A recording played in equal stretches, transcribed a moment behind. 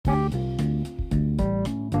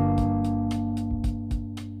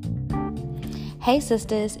Hey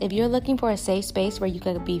sisters, if you're looking for a safe space where you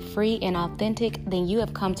could be free and authentic, then you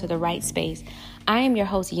have come to the right space. I am your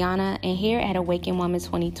host, Yana, and here at Awaken Woman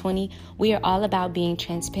 2020, we are all about being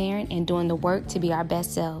transparent and doing the work to be our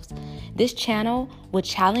best selves. This channel will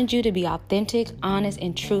challenge you to be authentic, honest,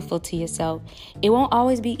 and truthful to yourself. It won't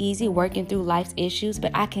always be easy working through life's issues, but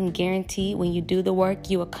I can guarantee when you do the work,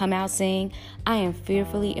 you will come out saying, I am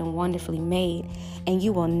fearfully and wonderfully made, and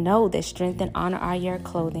you will know that strength and honor are your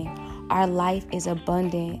clothing. Our life is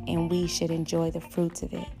abundant and we should enjoy the fruits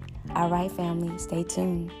of it. All right, family, stay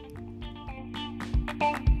tuned.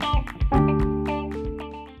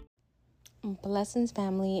 Blessings,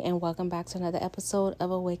 family, and welcome back to another episode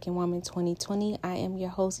of Awaken Woman 2020. I am your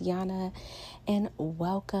host, Yana, and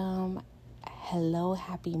welcome. Hello,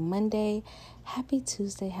 happy Monday, happy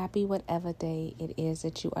Tuesday, happy whatever day it is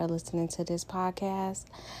that you are listening to this podcast.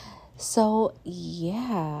 So,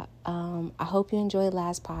 I hope you enjoyed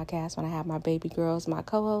last podcast when I had my baby girls, my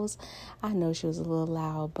co-host. I know she was a little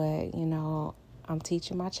loud, but, I'm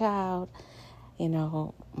teaching my child,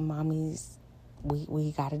 mommies,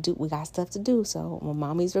 we got stuff to do. So when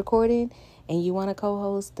mommy's recording and you want to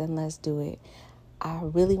co-host, then let's do it. I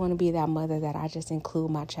really want to be that mother that I just include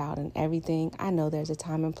my child in everything. I know there's a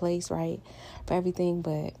time and place, right, for everything,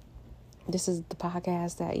 but this is the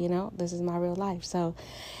podcast that, this is my real life. So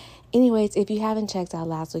anyways, if you haven't checked out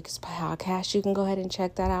last week's podcast, you can go ahead and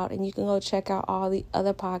check that out. And you can go check out all the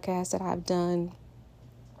other podcasts that I've done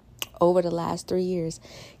over the last 3 years.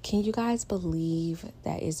 Can you guys believe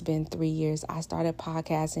that it's been 3 years? I started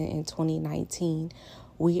podcasting in 2019.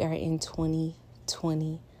 We are in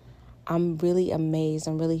 2020. I'm really amazed.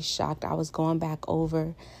 I'm really shocked. I was going back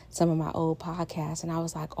over some of my old podcasts and I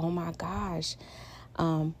was like, oh my gosh.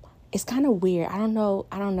 It's kind of weird. I don't know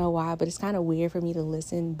why, but it's kind of weird for me to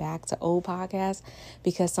listen back to old podcasts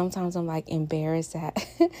because sometimes I'm like embarrassed at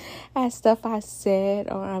stuff I said,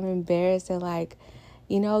 or I'm embarrassed at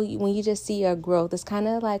when you just see your growth. It's kind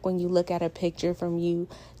of like when you look at a picture from you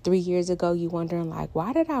 3 years ago, you wondering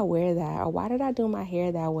why did I wear that? Or why did I do my hair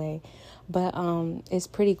that way? But it's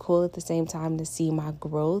pretty cool at the same time to see my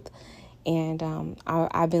growth. And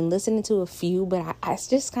I've been listening to a few, but it's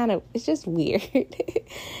just weird.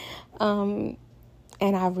 And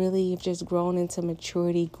I really have just grown into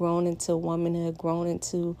maturity, grown into womanhood, grown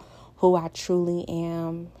into who I truly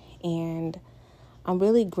am. And I'm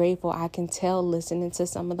really grateful. I can tell listening to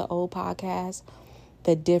some of the old podcasts,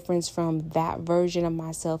 the difference from that version of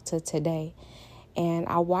myself to today. And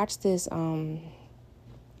I watched this some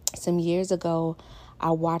years ago. I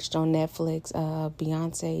watched on Netflix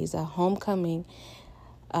Beyonce's Homecoming,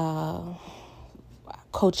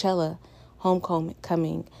 Coachella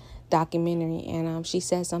Homecoming documentary, and she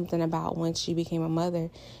said something about when she became a mother,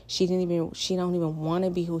 she don't even want to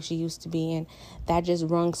be who she used to be, and that just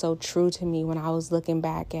rung so true to me when I was looking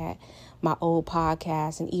back at my old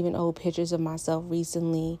podcasts and even old pictures of myself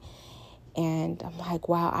recently. And I'm like,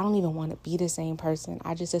 wow, I don't even want to be the same person.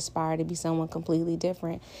 I just aspire to be someone completely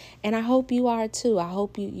different. And I hope you are too. I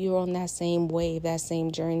hope you're on that same wave, that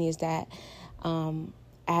same journey. Is that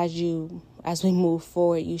as we move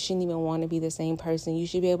forward, you shouldn't even want to be the same person. You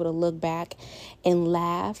should be able to look back and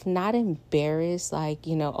laugh, not embarrassed,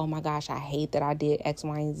 oh my gosh, I hate that I did X,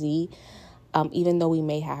 Y, and Z. Even though we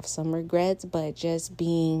may have some regrets, but just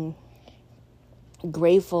being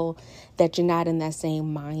grateful that you're not in that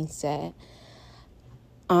same mindset.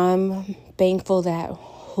 I'm thankful that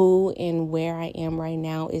who and where I am right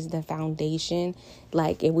now is the foundation.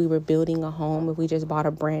 Like if we were building a home, if we just bought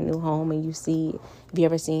a brand new home and if you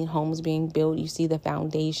ever seen homes being built, you see the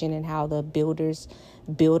foundation and how the builders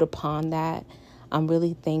build upon that. I'm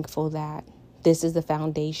really thankful that this is the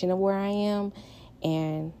foundation of where I am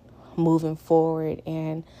and moving forward.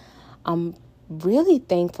 And I'm really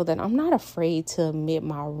thankful that I'm not afraid to admit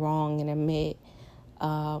my wrong and admit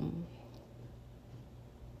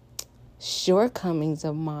shortcomings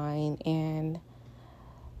of mine and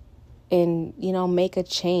make a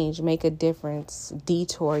change, make a difference,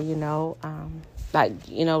 detour,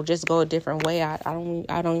 just go a different way. I don't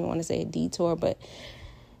even want to say a detour, but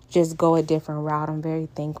just go a different route. I'm very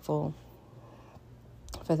thankful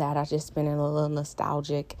for that. I've just been in a little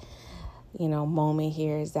nostalgic moment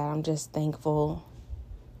here, is that I'm just thankful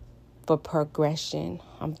for progression.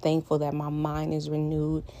 I'm thankful that my mind is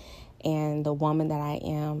renewed and the woman that I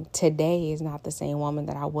am today is not the same woman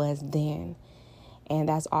that I was then. And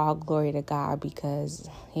that's all glory to God because,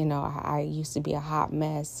 I used to be a hot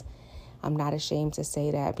mess. I'm not ashamed to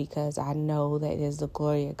say that because I know that it is the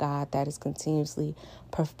glory of God that is continuously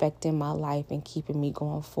perfecting my life and keeping me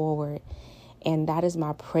going forward. And that is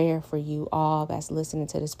my prayer for you all that's listening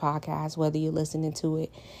to this podcast, whether you're listening to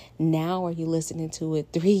it now or you're listening to it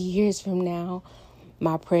 3 years from now.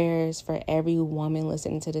 My prayers for every woman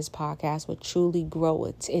listening to this podcast would truly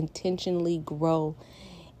grow, intentionally grow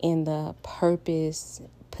in the purpose,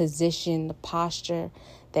 position, the posture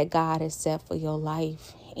that God has set for your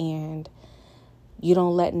life. And you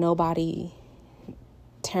don't let nobody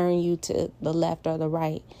turn you to the left or the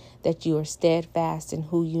right, that you are steadfast in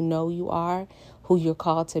who you know you are, who you're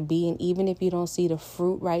called to be. And even if you don't see the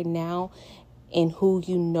fruit right now in who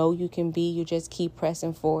you know you can be, you just keep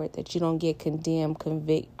pressing forward, that you don't get condemned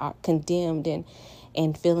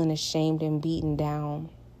and feeling ashamed and beaten down.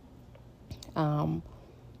 I'm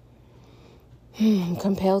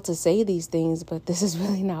compelled to say these things, but this is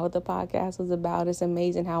really not what the podcast was about. It's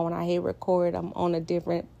amazing how when I hit record, I'm on a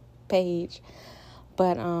different page.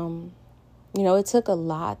 But, it took a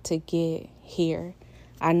lot to get here.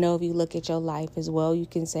 I know if you look at your life as well, you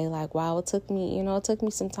can say like, wow, it took me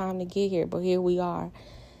some time to get here, but here we are.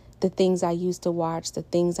 The things I used to watch, the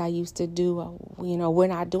things I used to do, we're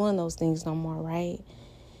not doing those things no more, right?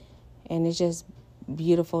 And it's just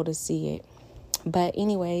beautiful to see it. But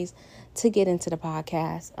anyways, to get into the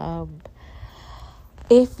podcast,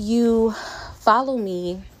 if you follow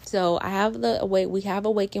me, so I have we have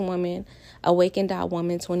Awakened Woman,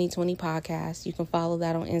 Awakened.Woman 2020 podcast. You can follow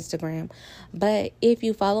that on Instagram. But if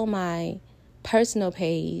you follow my personal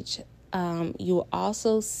page, you will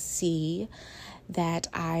also see that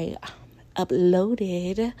I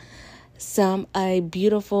uploaded a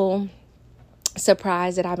beautiful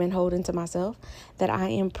surprise that I've been holding to myself, that I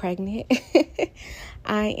am pregnant.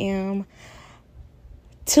 I am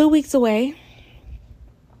 2 weeks away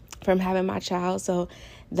from having my child. So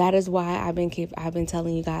that is why I've been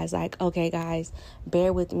telling you guys, like, okay, guys,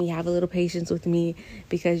 bear with me, have a little patience with me,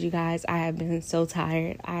 because you guys, I have been so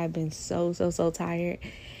tired. I have been so tired.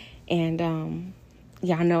 And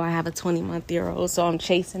y'all know I have a 20-month-old, so I'm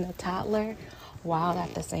chasing a toddler while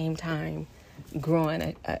at the same time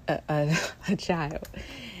growing a child.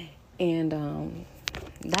 And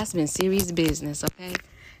that's been serious business, okay?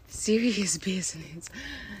 Serious business.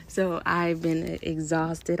 So I've been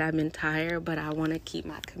exhausted. I've been tired, but I want to keep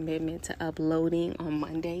my commitment to uploading on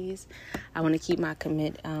Mondays. I want to keep my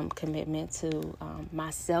commitment to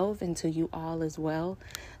myself and to you all as well.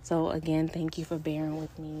 So again, thank you for bearing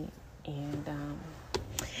with me. And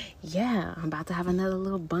I'm about to have another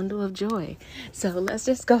little bundle of joy. So let's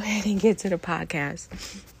just go ahead and get to the podcast.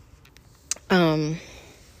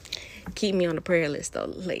 Keep me on the prayer list though,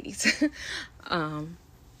 ladies.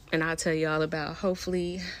 And I'll tell you all about,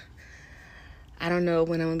 hopefully, I don't know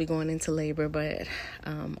when I'm going to be going into labor, but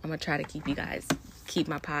I'm going to try to keep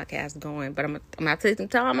my podcast going. But I'm going to take some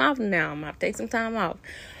time off now. I'm going to take some time off.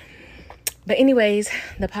 But anyways,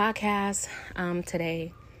 the podcast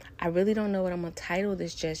today, I really don't know what I'm going to title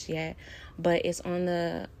this just yet, but it's on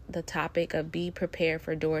the topic of be prepared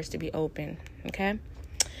for doors to be open. Okay?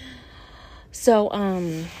 So,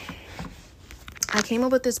 I came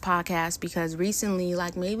up with this podcast because recently,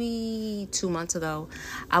 like maybe 2 months ago,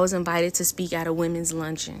 I was invited to speak at a women's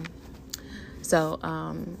luncheon. So,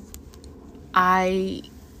 when I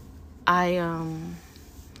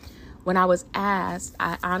was asked,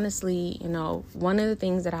 I honestly, one of the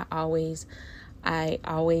things that I always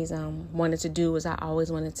wanted to do was I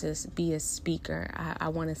always wanted to be a speaker. I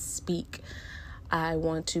want to speak. I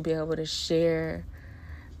want to be able to share.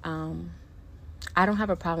 I don't have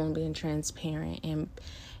a problem being transparent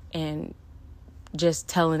and just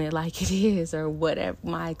telling it like it is, or whatever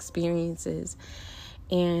my experience is.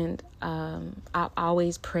 And I've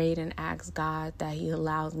always prayed and asked God that He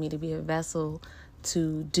allows me to be a vessel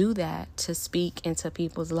to do that, to speak into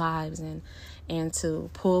people's lives and to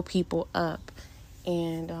pull people up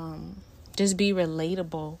and just be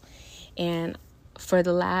relatable. And for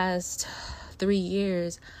the last 3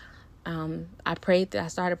 years, I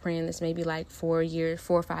started praying this maybe like 4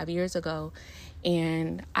 or 5 years ago.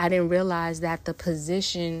 And I didn't realize that the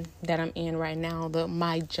position that I'm in right now,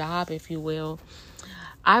 my job, if you will,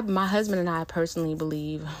 my husband and I personally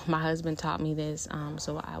believe, my husband taught me this,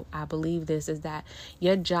 so I believe this, is that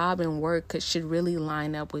your job and work should really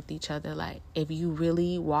line up with each other. Like, if you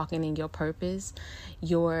really walking in your purpose,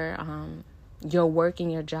 your work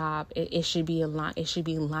and your job, it should be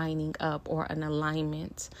lining up, or an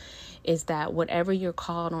alignment. Is that whatever you're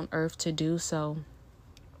called on earth to do? So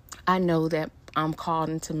I know that I'm called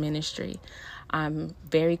into ministry. I'm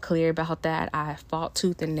very clear about that. I fought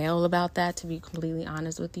tooth and nail about that, to be completely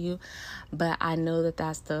honest with you. But I know that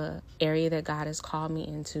that's the area that God has called me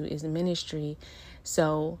into, is ministry.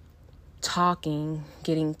 So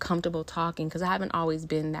getting comfortable talking, because I haven't always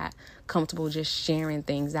been that comfortable just sharing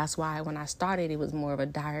things. That's why when I started, it was more of a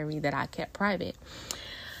diary that I kept private.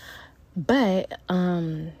 But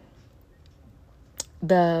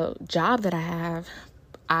the job that I have,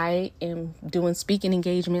 I am doing speaking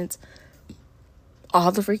engagements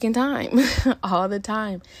all the freaking time, all the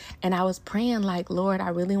time. And I was praying like, Lord, I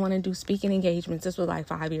really want to do speaking engagements. This was like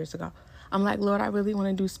 5 years ago. I'm like, Lord, I really want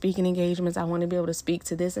to do speaking engagements. I want to be able to speak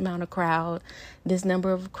to this amount of crowd, this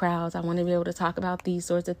number of crowds. I want to be able to talk about these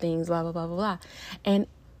sorts of things, blah, blah, blah, blah, blah. And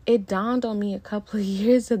it dawned on me a couple of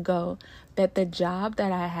years ago that the job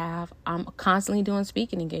that I have, I'm constantly doing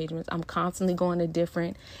speaking engagements. I'm constantly going to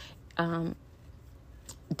different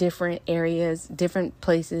areas, different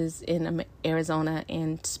places in Arizona,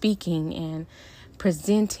 and speaking and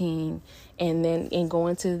presenting, and then in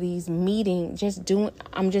going to these meetings,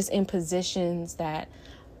 I'm just in positions that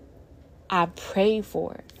I pray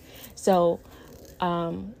for. So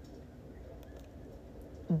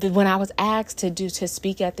when I was asked to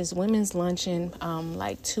speak at this women's luncheon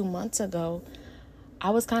like 2 months ago, I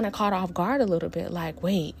was kind of caught off guard a little bit. Like,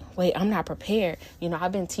 wait, I'm not prepared.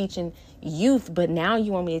 I've been teaching youth, but now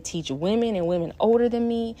you want me to teach women and women older than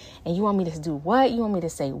me. And you want me to do what? You want me to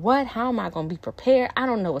say what? How am I going to be prepared? I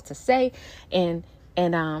don't know what to say. And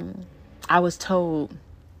I was told,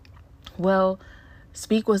 well,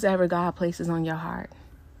 speak whatever God places on your heart.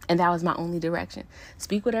 And that was my only direction.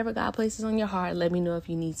 Speak whatever God places on your heart. Let me know if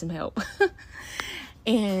you need some help.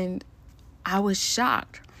 And I was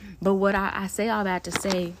shocked. But what I say all that to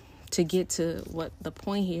say, to get to what the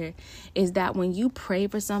point here is, that when you pray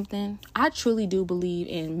for something, I truly do believe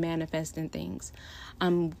in manifesting things.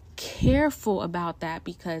 I'm careful about that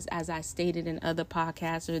because, as I stated in other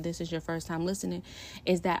podcasts, or this is your first time listening,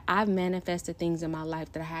 is that I've manifested things in my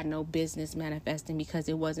life that I had no business manifesting because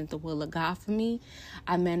it wasn't the will of God for me.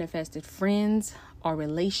 I manifested friends or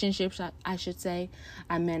relationships, I should say.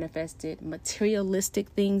 I manifested materialistic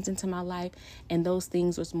things into my life, and those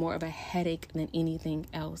things was more of a headache than anything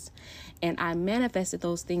else. And I manifested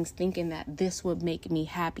those things thinking that this would make me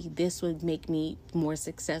happy, this would make me more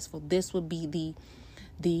successful, this would be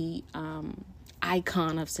the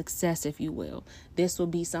icon of success, if you will. This will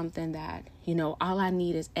be something that, all I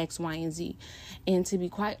need is X, Y, and Z. And to be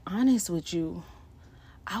quite honest with you,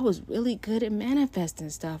 I was really good at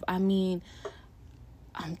manifesting stuff. I mean,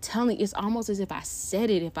 I'm telling you, it's almost as if I said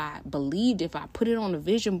it, if I believed, if I put it on a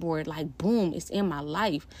vision board, like, boom, it's in my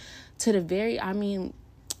life. I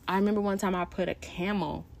remember one time I put a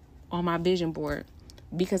camel on my vision board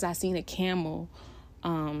because I seen a camel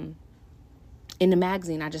in the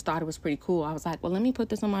magazine. I just thought it was pretty cool. I was like, well, let me put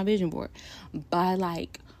this on my vision board. By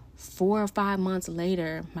like 4 or 5 months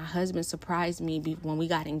later, my husband surprised me when we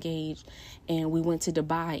got engaged, and we went to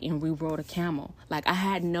Dubai and we rode a camel. Like, I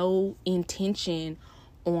had no intention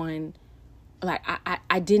on, like,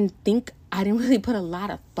 I didn't really put a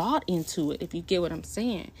lot of thought into it, if you get what I'm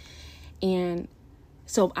saying. And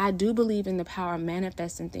so I do believe in the power of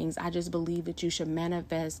manifesting things. I just believe that you should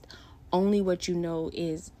manifest only what you know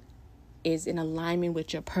is in alignment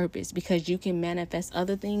with your purpose, because you can manifest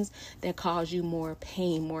other things that cause you more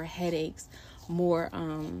pain, more headaches, more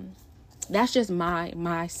that's just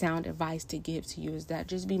my sound advice to give to you, is that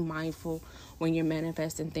just be mindful when you're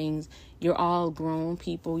manifesting things. You're all grown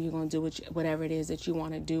people. You're going to do whatever it is that you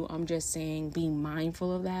want to do. I'm just saying, be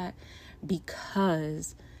mindful of that,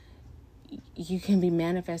 because you can be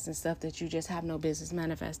manifesting stuff that you just have no business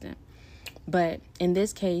manifesting. But in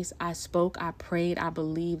this case, I spoke, I prayed, I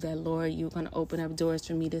believe that, Lord, you're going to open up doors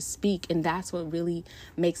for me to speak. And that's what really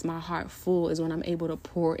makes my heart full, is when I'm able to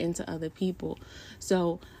pour into other people.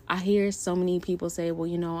 So I hear so many people say, well,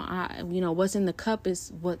 what's in the cup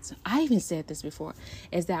is I even said this before,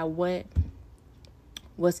 is that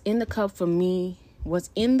what's in the cup for me, what's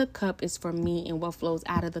in the cup is for me, and what flows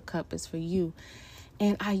out of the cup is for you.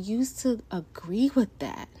 And I used to agree with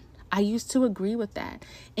that.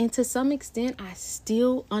 And to some extent, I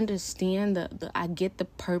still understand I get the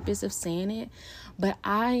purpose of saying it. But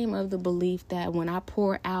I am of the belief that when I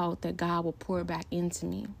pour out, that God will pour back into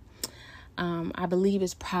me. I believe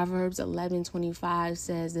it's Proverbs 11:25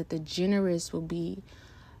 says that the generous will be,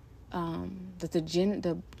 that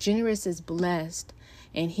the generous is blessed,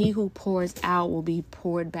 and he who pours out will be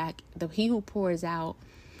poured back. He who pours out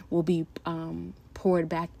will be poured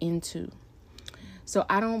back into. So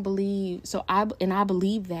I believe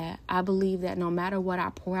that. I believe that no matter what I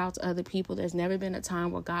pour out to other people, there's never been a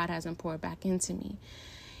time where God hasn't poured back into me.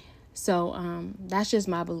 So that's just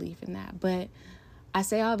my belief in that. But I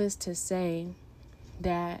say all this to say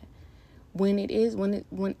that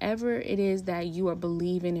whenever it is that you are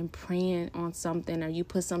believing and praying on something, or you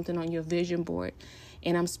put something on your vision board,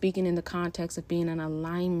 and I'm speaking in the context of being in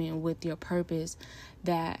alignment with your purpose,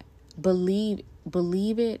 that believe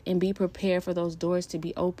it and be prepared for those doors to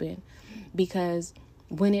be open. Because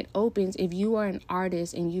when it opens, if you are an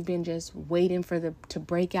artist and you've been just waiting for to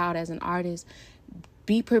break out as an artist,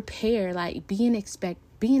 be prepared, like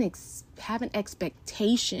have an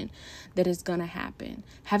expectation that it's going to happen.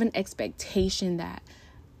 Have an expectation that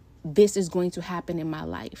this is going to happen in my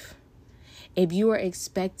life. If you are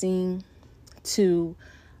expecting to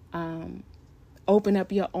open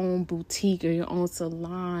up your own boutique or your own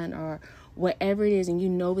salon or whatever it is, and you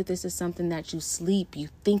know that this is something that you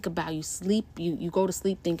think about, you go to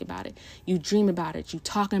sleep, think about it, you dream about it, you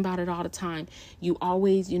talking about it all the time, you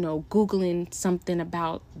always, Googling something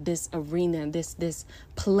about this arena, this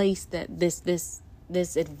place, that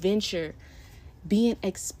this adventure, be in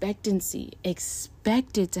expectancy,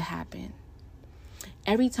 expect it to happen.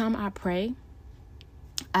 Every time I pray,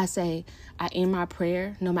 I end my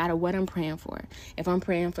prayer, no matter what I'm praying for. If I'm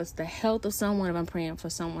praying for the health of someone, if I'm praying for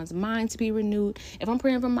someone's mind to be renewed, if I'm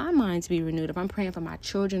praying for my mind to be renewed, if I'm praying for my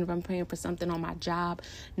children, if I'm praying for something on my job,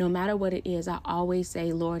 no matter what it is, I always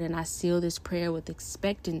say, Lord, and I seal this prayer with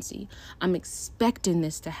expectancy. I'm expecting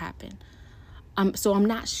this to happen. So I'm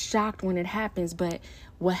not shocked when it happens, but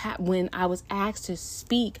when I was asked to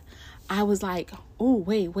speak, I was like, oh,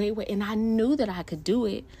 wait. And I knew that I could do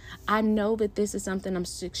it. I know that this is something I'm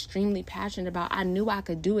extremely passionate about. I knew I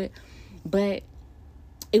could do it. But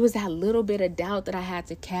it was that little bit of doubt that I had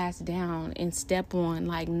to cast down and step on.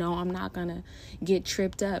 Like, no, I'm not going to get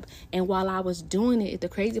tripped up. And while I was doing it, the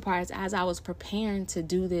crazy part is, as I was preparing to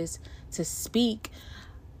do this, to speak,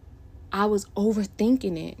 I was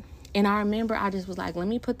overthinking it. And I remember I just was like, let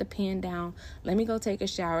me put the pen down. Let me go take a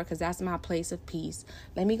shower, because that's my place of peace.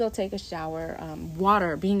 Let me go take a shower.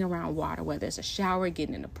 Water, being around water, whether it's a shower,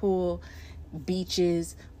 getting in the pool,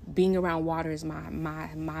 beaches, being around water is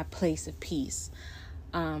my place of peace.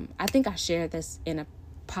 I think I shared this in a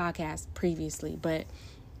podcast previously, but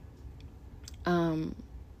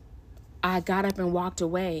I got up and walked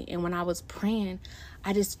away. And when I was praying,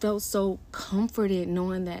 I just felt so comforted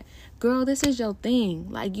knowing that, girl, this is your thing.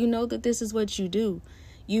 Like, you know that this is what you do.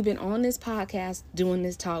 You've been on this podcast doing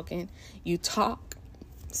this talking. You talk,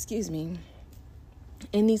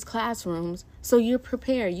 in these classrooms. So you're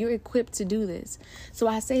prepared. You're equipped to do this. So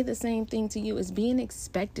I say the same thing to you, is being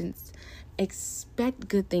expectant. Expect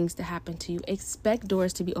good things to happen to you. Expect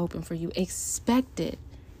doors to be open for you. Expect it.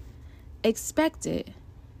 Expect it.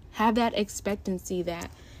 Have that expectancy that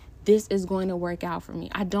this is going to work out for me.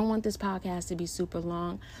 I don't want this podcast to be super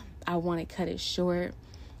long. I want to cut it short.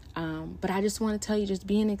 But I just want to tell you, just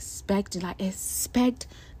being expectant, like expect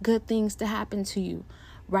good things to happen to you.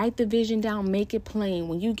 Write the vision down, make it plain.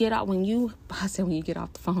 When you get off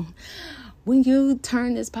the phone, when you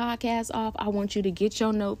turn this podcast off, I want you to get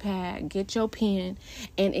your notepad, get your pen,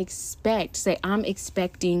 and say, I'm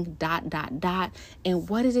expecting ... And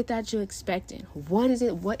what is it that you're expecting? What is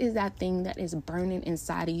it? What is that thing that is burning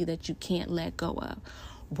inside of you that you can't let go of?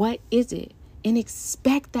 What is it? And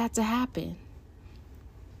expect that to happen.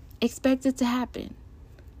 Expect it to happen.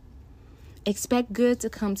 Expect good to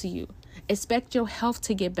come to you. Expect your health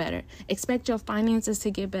to get better. Expect your finances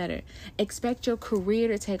to get better. Expect your career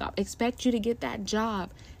to take off. Expect you to get that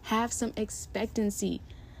job. Have some expectancy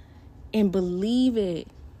and believe it.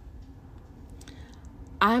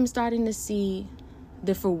 I'm starting to see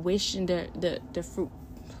the fruition, the fruit.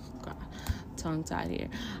 God, tongue tied here.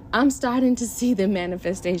 I'm starting to see the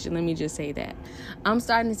manifestation. Let me just say that. I'm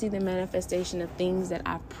starting to see the manifestation of things that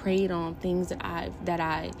I've prayed on, things that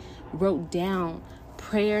I wrote down,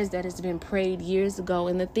 prayers that has been prayed years ago.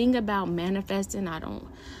 And the thing about manifesting, the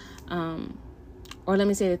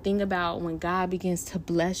thing about when God begins to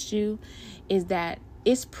bless you is that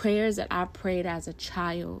it's prayers that I prayed as a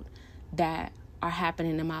child that are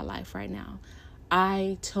happening in my life right now.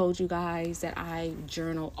 I told you guys that I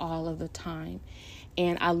journal all of the time.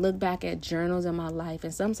 And I look back at journals in my life,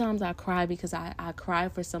 and sometimes I cry because I cry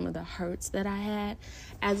for some of the hurts that I had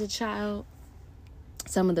as a child,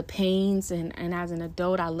 some of the pains, and as an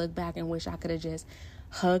adult, I look back and wish I could have just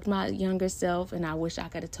hugged my younger self, and I wish I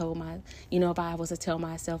could have told if I was to tell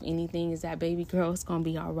myself anything, is that, baby girl, it's going to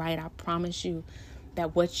be all right. I promise you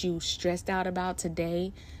that what you stressed out about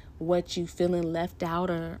today, what you feeling left out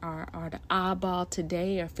or the oddball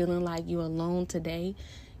today, or feeling like you're alone today,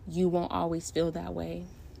 you won't always feel that way,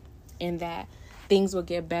 and that things will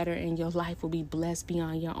get better and your life will be blessed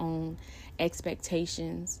beyond your own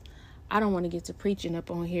expectations. I don't want to get to preaching up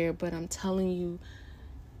on here, but I'm telling you,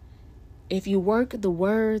 If you work the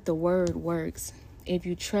word works. If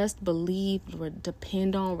you trust, believe,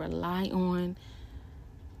 depend on, rely on,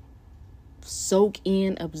 soak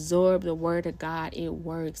in, absorb the word of God, it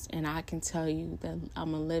works. And I can tell you that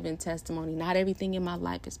I'm a living testimony. Not everything in my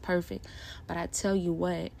life is perfect, but I tell you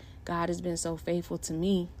what, God has been so faithful to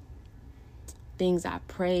me. Things I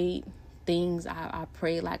prayed,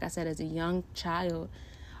 like I said, as a young child,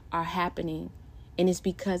 are happening. And it's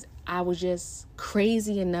because I was just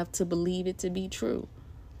crazy enough to believe it to be true.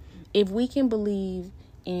 If we can believe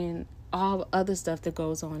in all other stuff that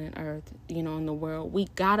goes on in earth, in the world, we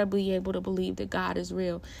gotta be able to believe that God is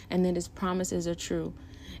real and that his promises are true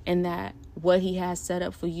and that what he has set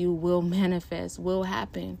up for you will manifest, will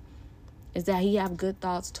happen. Is that he have good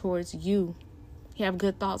thoughts towards you. He have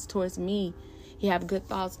good thoughts towards me. He have good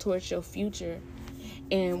thoughts towards your future.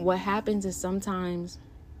 And what happens is sometimes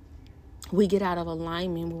we get out of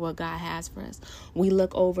alignment with what God has for us. We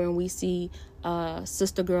look over and we see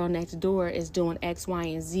sister girl next door is doing X, Y,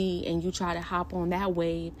 and Z, and you try to hop on that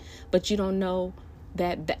wave, but you don't know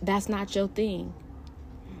that that's not your thing.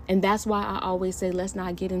 And that's why I always say, let's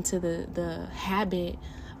not get into the habit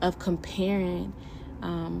of comparing.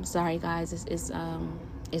 Sorry guys,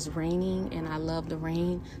 it's raining and I love the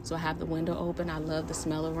rain, so I have the window open. I love the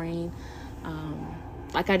smell of rain.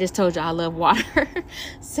 Like I just told you, I love water.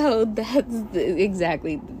 So that's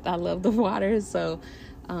exactly, I love the water. So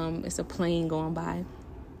it's a plane going by.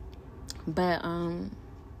 But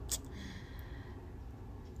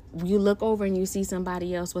you look over and you see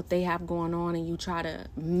somebody else, what they have going on, and you try to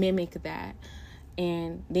mimic that.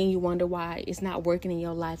 And then you wonder why it's not working in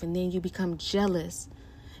your life. And then you become jealous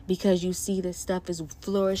because you see that stuff is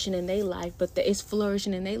flourishing in their life, but it's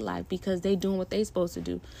flourishing in their life because they doing what they supposed to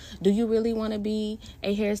do. Do you really want to be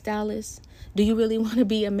a hairstylist? Do you really want to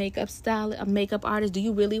be a makeup stylist, a makeup artist? Do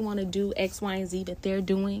you really want to do X, Y, and Z that they're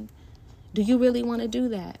doing? Do you really want to do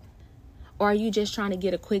that? Or are you just trying to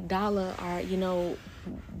get a quick dollar or,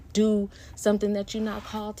 do something that you're not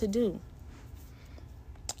called to do?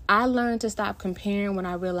 I learned to stop comparing when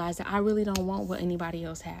I realized that I really don't want what anybody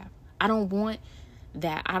else have. I don't want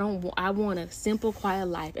that. I want a simple, quiet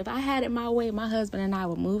life. If I had it my way, my husband and I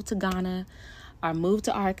would move to Ghana or move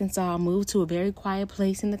to Arkansas, move to a very quiet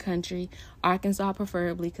place in the country, Arkansas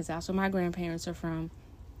preferably, because that's where my grandparents are from,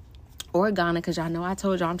 or Ghana, because y'all know I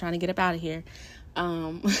told y'all I'm trying to get up out of here.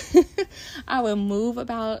 I would move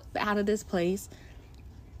out of this place,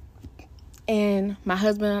 and my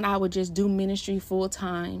husband and I would just do ministry full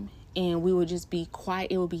time, and we would just be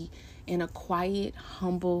quiet. It would be in a quiet,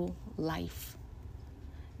 humble life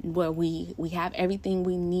where we have everything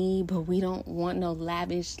we need, but we don't want no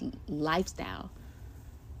lavish lifestyle.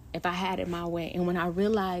 If I had it my way. And when I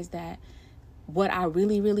realized that what I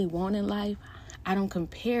really, really want in life, I don't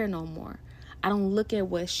compare no more. I don't look at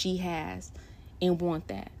what she has and want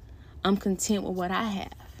that. I'm content with what I have.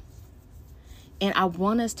 And I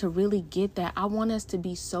want us to really get that. I want us to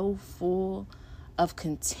be so full of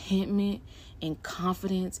contentment and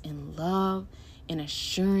confidence and love and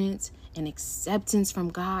assurance and acceptance from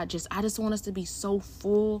God. I just want us to be so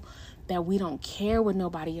full that we don't care what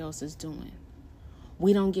nobody else is doing.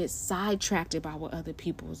 We don't get sidetracked by what other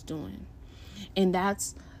people is doing. And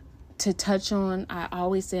that's to touch on. I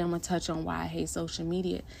always say I'm going to touch on why I hate social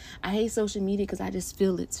media. I hate social media because I just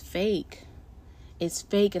feel it's fake. It's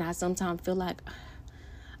fake. And I sometimes feel like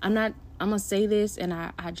I'm going to say this and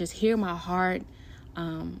I just hear my heart.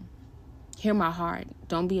 Hear my heart.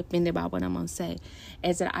 Don't be offended by what I'm going to say.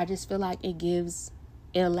 Is that I just feel like it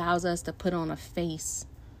allows us to put on a face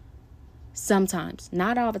sometimes,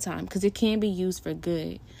 not all the time, because it can be used for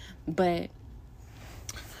good. But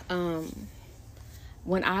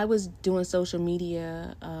when I was doing social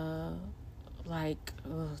media,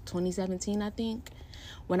 2017, I think,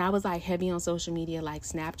 when I was like heavy on social media, like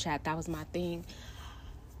Snapchat, that was my thing.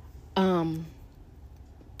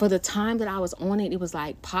 For the time that I was on it, it was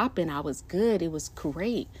like popping. I was good. It was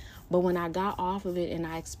great. But when I got off of it and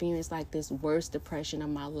I experienced like this worst depression of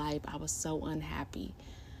my life, I was so unhappy.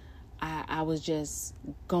 I was just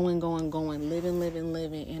going,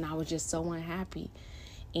 living. And I was just so unhappy.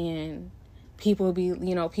 And people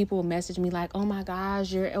would message me like, oh my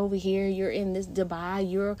gosh, you're over here. You're in this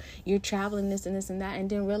Dubai. You're traveling this and this and that. And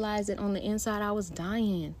then realize that on the inside, I was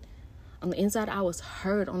dying. On the inside, I was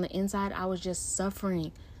hurt. On the inside, I was just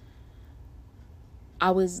suffering.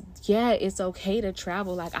 It's okay to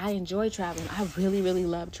travel. Like, I enjoy traveling. I really, really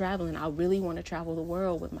love traveling. I really want to travel the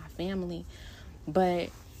world with my family. But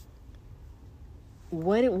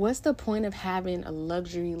what's the point of having a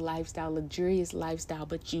luxurious lifestyle,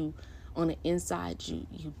 but you, on the inside,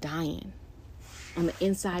 you dying. On the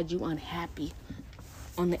inside, you unhappy.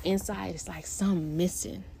 on the inside, it's like something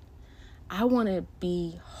missing. I want to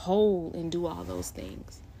be whole and do all those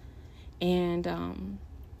things. And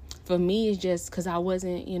for me, it's just because I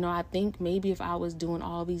wasn't, I think maybe if I was doing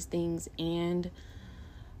all these things and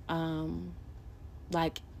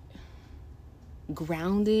like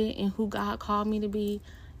grounded in who God called me to be,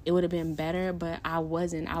 it would have been better. But I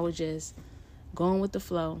wasn't. I was just going with the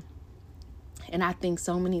flow. And I think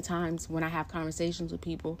so many times when I have conversations with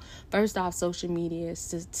people, first off, social media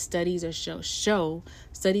studies will show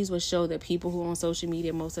that people who are on social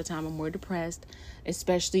media most of the time are more depressed,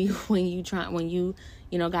 especially when you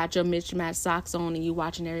got your mismatched socks on and you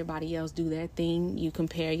watching everybody else do their thing. You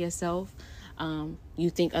compare yourself. You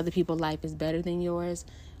think other people's life is better than yours.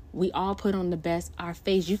 We all put on the best our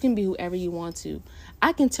face. You can be whoever you want to.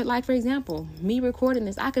 I can like, for example, me recording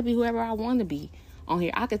this, I could be whoever I want to be on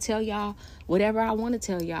here. I could tell y'all whatever I want to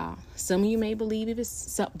tell y'all. Some of you may believe it,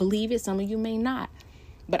 some of you may not.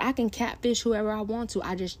 But I can catfish whoever I want to.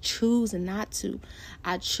 I just choose not to.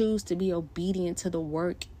 I choose to be obedient to the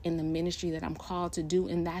work in the ministry that I'm called to do.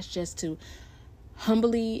 And that's just to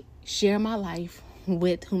humbly share my life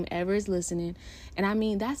with whomever is listening. And I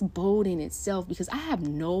mean, that's bold in itself, because I have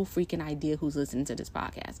no freaking idea who's listening to this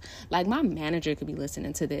podcast. Like, my manager could be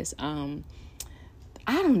listening to this. I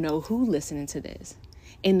don't know who's listening to this.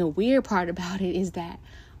 And the weird part about it is that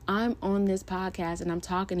I'm on this podcast and I'm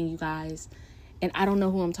talking to you guys and I don't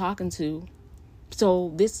know who I'm talking to.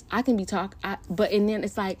 So I can be and then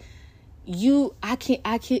it's like, I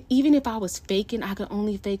can't, even if I was faking, I could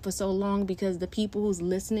only fake for so long, because the people who's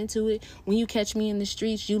listening to it, when you catch me in the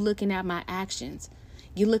streets, you looking at my actions.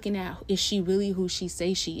 You're looking at, is she really who she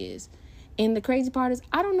say she is? And the crazy part is,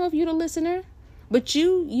 I don't know if you're the listener, but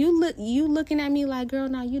you looking at me like, girl,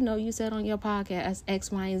 now you said on your podcast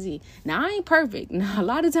X, Y, and Z. Now, I ain't perfect. Now, a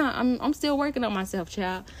lot of time I'm still working on myself,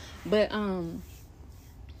 child. But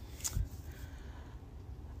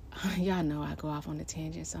y'all know I go off on a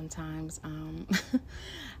tangent sometimes.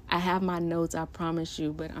 I have my notes, I promise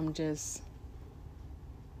you, but I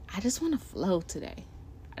just want to flow today.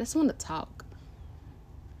 I just want to talk.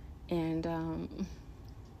 And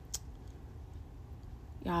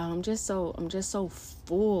y'all, I'm just so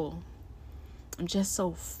full. I'm just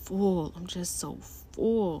so full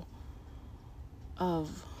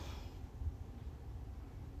of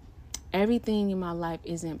everything in my life.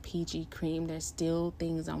 Isn't peachy cream. There's still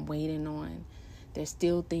things I'm waiting on. There's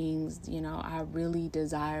still things, I really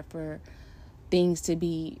desire for things to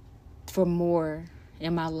be for more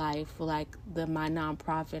in my life. Like my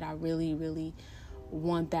nonprofit, I really, really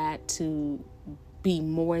want that to be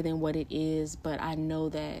more than what it is, but I know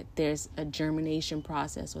that there's a germination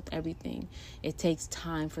process with everything. It takes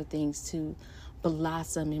time for things to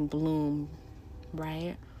blossom and bloom,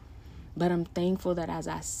 right? But I'm thankful that as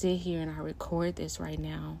I sit here and I record this right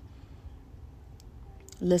now,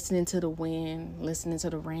 listening to the wind, listening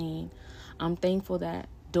to the rain, I'm thankful that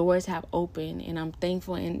doors have opened. And I'm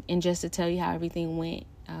thankful, and just to tell you how everything went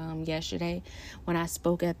yesterday, when I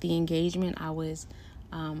spoke at the engagement, I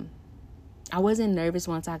wasn't nervous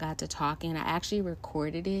once I got to talking. I actually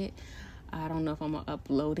recorded it. I don't know if I'm going to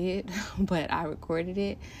upload it, but I recorded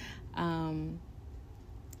it.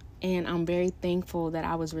 And I'm very thankful that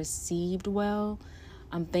I was received well.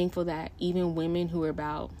 I'm thankful that even women who are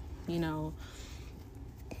about,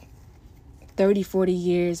 30, 40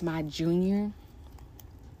 years my junior,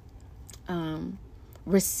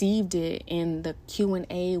 received it, and the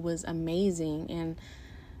Q&A was amazing. And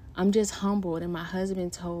I'm just humbled. And my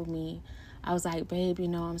husband told me, I was like, babe,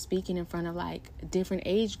 I'm speaking in front of like different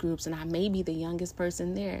age groups and I may be the youngest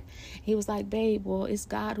person there. He was like, babe, well, it's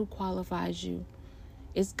God who qualifies you.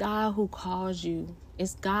 It's God who calls you.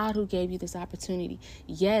 It's God who gave you this opportunity.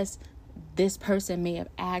 Yes, this person may have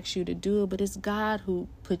asked you to do it, but it's God who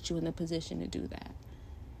put you in the position to do that.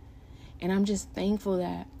 And I'm just thankful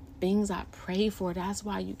that things I pray for, that's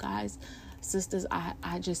why you guys, sisters,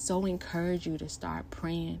 I just so encourage you to start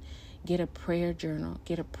praying. Get a prayer journal,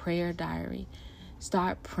 get a prayer diary.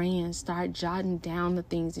 Start praying, start jotting down the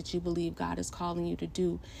things that you believe God is calling you to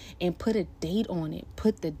do, and put a date on it.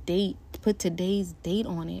 Put today's date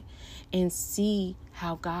on it, and see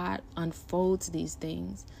how God unfolds these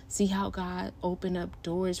things. See how God opened up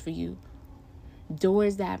doors for you.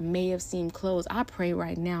 Doors that may have seemed closed. I pray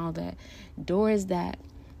right now that doors that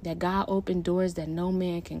God opened doors that no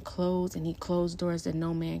man can close, and he closed doors that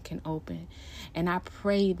no man can open. And I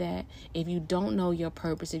pray that if you don't know your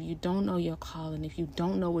purpose, if you don't know your calling, if you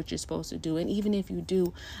don't know what you're supposed to do, and even if you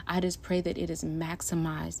do, I just pray that it is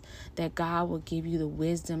maximized, that God will give you the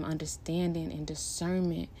wisdom, understanding, and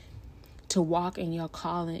discernment to walk in your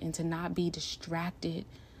calling and to not be distracted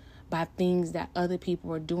by things that other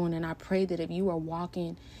people are doing. And I pray that if you are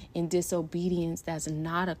walking in disobedience that's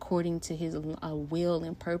not according to his will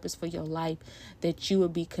and purpose for your life, that you will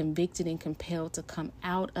be convicted and compelled to come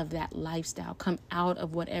out of that lifestyle, come out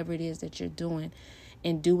of whatever it is that you're doing,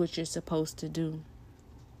 and do what you're supposed to do.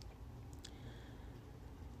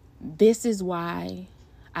 This is why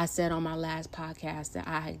I said on my last podcast that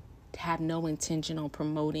I have no intention on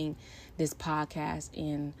promoting this podcast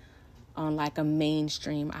on like a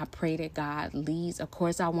mainstream. I pray that God leads. Of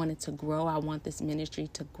course, I want it to grow. I want this ministry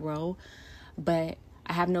to grow, but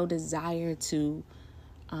I have no desire to,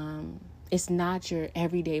 it's not your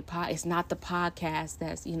everyday it's not the podcast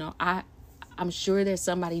that's, I'm sure there's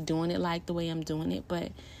somebody doing it like the way I'm doing it,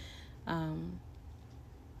 but,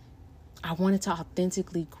 I want it to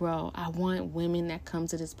authentically grow. I want women that come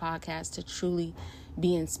to this podcast to truly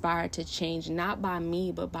be inspired to change, not by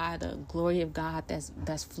me, but by the glory of God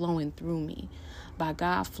that's flowing through me, by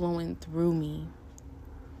God flowing through me.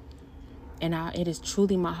 And it is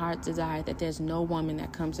truly my heart's desire that there's no woman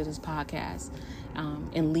that comes to this podcast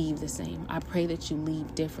and leave the same. I pray that you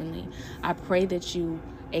leave differently. I pray that you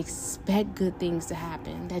expect good things to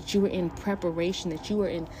happen, that you are in preparation, that you are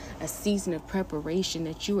in a season of preparation,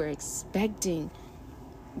 that you are expecting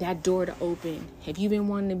that door to open. If you've been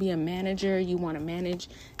wanting to be a manager, you want to manage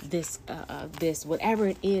this, whatever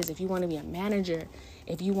it is, if you want to be a manager,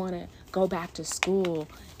 if you want to go back to school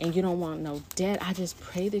and you don't want no debt, I just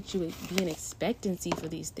pray that you would be in expectancy for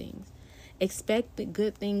these things. Expect the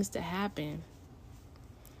good things to happen.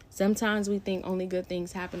 Sometimes we think only good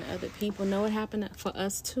things happen to other people. No, it happened for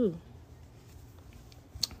us too.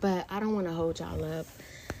 But I don't want to hold y'all up.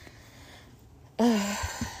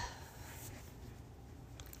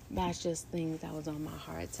 That's just things that was on my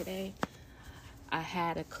heart today. I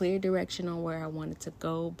had a clear direction on where I wanted to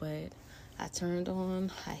go, but I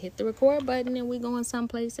hit the record button and we going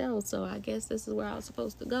someplace else. So I guess this is where I was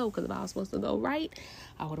supposed to go, because if I was supposed to go right,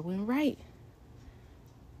 I would have went right.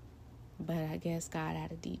 But I guess God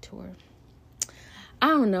had a detour. I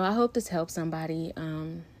don't know. I hope this helps somebody.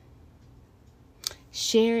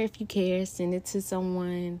 Share if you care. Send it to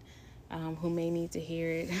someone who may need to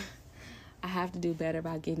hear it. I have to do better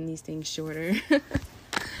about getting these things shorter.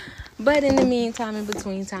 But in the meantime, in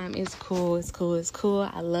between time, it's cool. It's cool. It's cool.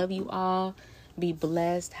 I love you all. Be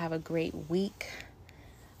blessed. Have a great week.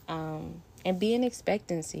 And be in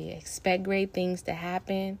expectancy. Expect great things to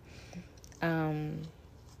happen.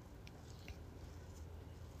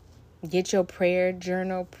 Get your prayer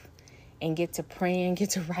journal and get to praying, get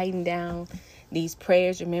to writing down these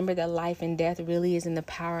prayers. Remember that life and death really is in the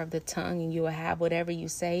power of the tongue, and you will have whatever you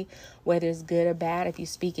say, whether it's good or bad. If you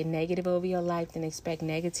speak it negative over your life, then expect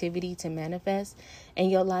negativity to manifest in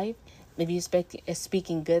your life. If you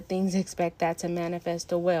speaking good things, expect that to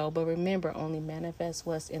manifest well. But remember, only manifest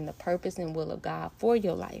what's in the purpose and will of God for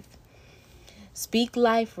your life. Speak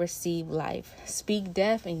life, receive life. Speak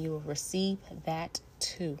death, and you will receive that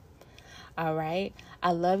too. All right.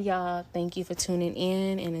 I love y'all. Thank you for tuning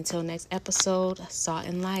in. And until next episode, salt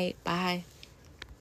and light. Bye.